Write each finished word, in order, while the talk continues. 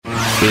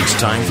It's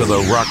time for the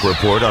Rock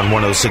Report on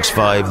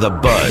 106.5 The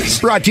Buzz.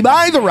 Brought to you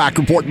by the Rock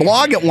Report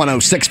blog at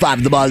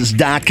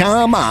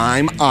 1065thebuzz.com.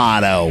 I'm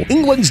Otto.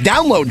 England's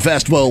Download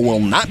Festival will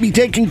not be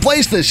taking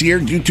place this year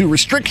due to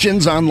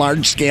restrictions on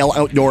large-scale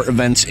outdoor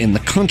events in the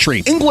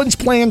country. England's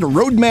planned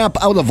roadmap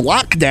out of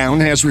lockdown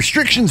has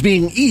restrictions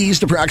being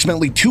eased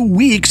approximately 2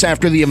 weeks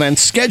after the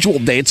event's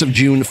scheduled dates of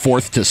June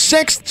 4th to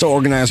 6th, so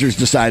organizers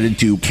decided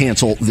to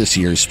cancel this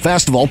year's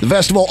festival. The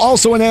festival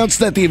also announced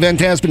that the event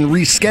has been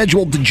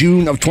rescheduled to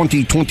June of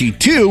 2022,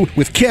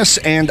 with Kiss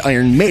and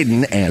Iron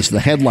Maiden as the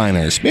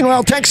headliners.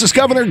 Meanwhile, Texas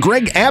Governor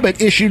Greg Abbott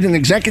issued an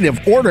executive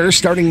order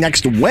starting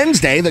next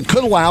Wednesday that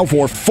could allow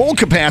for full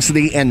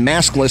capacity and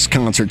maskless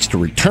concerts to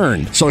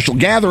return. Social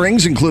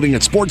gatherings, including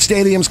at sports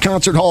stadiums,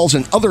 concert halls,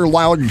 and other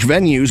large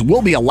venues,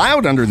 will be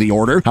allowed under the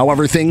order.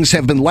 However, things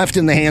have been left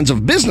in the hands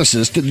of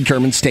businesses to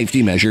determine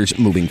safety measures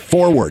moving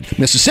forward.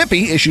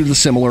 Mississippi issued a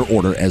similar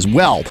order as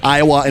well.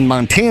 Iowa and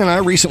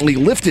Montana recently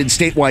lifted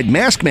statewide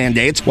mask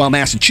mandates, while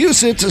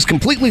Massachusetts is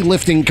completely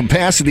lifting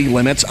capacity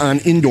limits on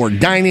indoor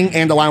dining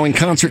and allowing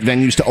concert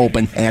venues to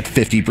open at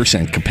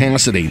 50%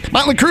 capacity.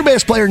 Motley Crue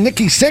bass player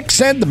Nikki Sixx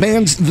said the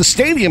band's The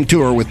Stadium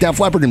tour with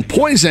Def Leppard and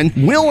Poison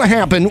will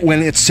happen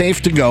when it's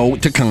safe to go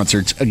to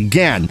concerts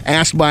again.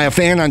 Asked by a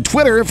fan on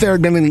Twitter if there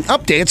had been any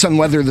updates on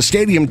whether the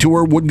Stadium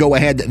tour would go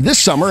ahead this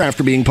summer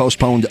after being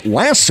postponed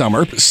last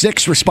summer,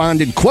 Sixx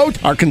responded,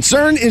 quote, "Our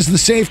concern is the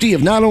safety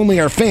of not only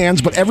our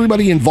fans, but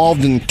everybody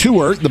involved in the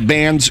tour, the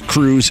bands,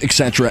 crews,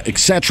 etc.,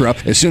 etc.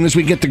 As soon as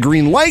we get the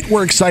green light,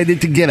 we're excited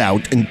to get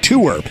out and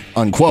tour,"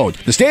 unquote.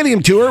 The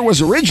Stadium tour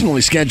was originally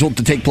scheduled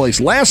to take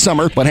place last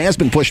summer, but has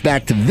been pushed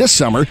back to this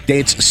summer.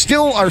 Dates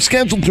still are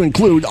scheduled to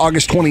include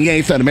August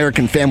 28th at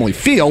American Family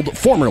Field,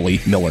 formerly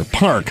Miller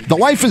Park. The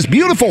Life is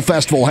Beautiful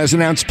Festival has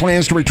announced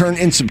plans to return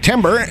in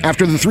September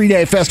after the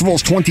three-day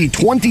festival's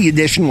 2020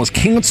 edition was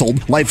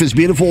canceled. Life is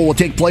Beautiful will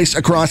take place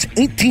across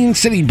 18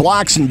 city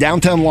blocks in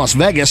downtown Las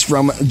Vegas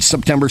from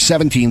September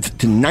 17th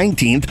to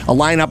 19th. A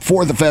lineup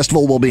for the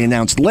festival will be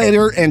announced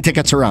later, and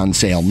tickets are on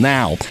sale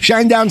now.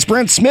 Shinedown's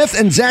Brent Smith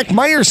and Zach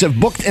Myers have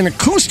booked an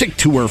acoustic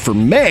tour for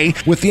May,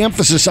 with the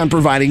emphasis on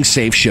providing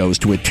safe shows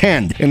to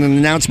attend. In an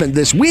announcement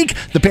this week,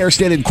 the pair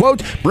stated,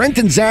 quote, "Brent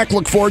and Zach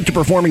look forward to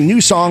performing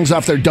new songs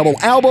off their double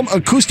album,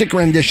 acoustic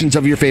renditions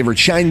of your favorite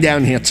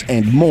Shinedown hits,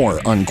 and more,"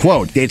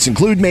 unquote. Dates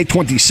include May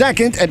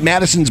 22nd at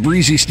Madison's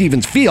Breezy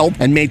Stevens Field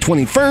and May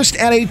 21st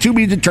at a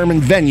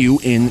to-be-determined venue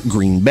in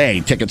Green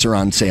Bay. Tickets are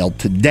on sale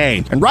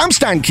today. And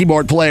Rammstein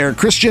keyboard player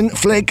Christian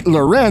Flake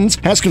Lorenz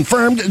has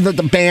confirmed that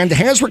the band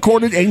has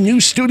recorded a new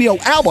studio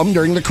album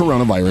during the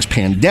coronavirus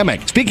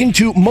pandemic. Speaking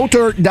to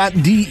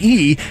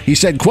Motor.de, he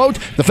said, quote,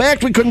 "The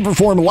fact we couldn't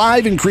perform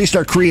live increased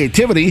our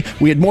creativity.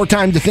 We had more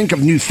time to think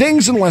of new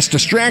things and less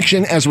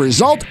distraction. As a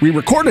result, we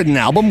recorded an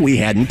album we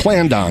hadn't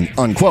planned on,"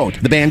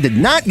 unquote. The band did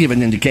not give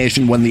an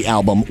indication when the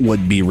album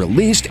would be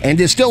released and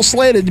is still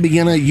slated to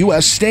begin a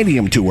U.S.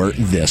 stadium tour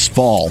this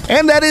fall.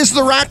 And that is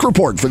the Rock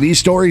Report. For these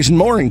stories and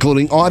more,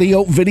 including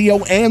audio,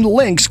 video, and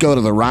links, go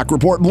to the Rock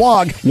Report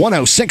blog,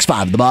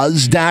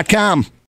 1065thebuzz.com.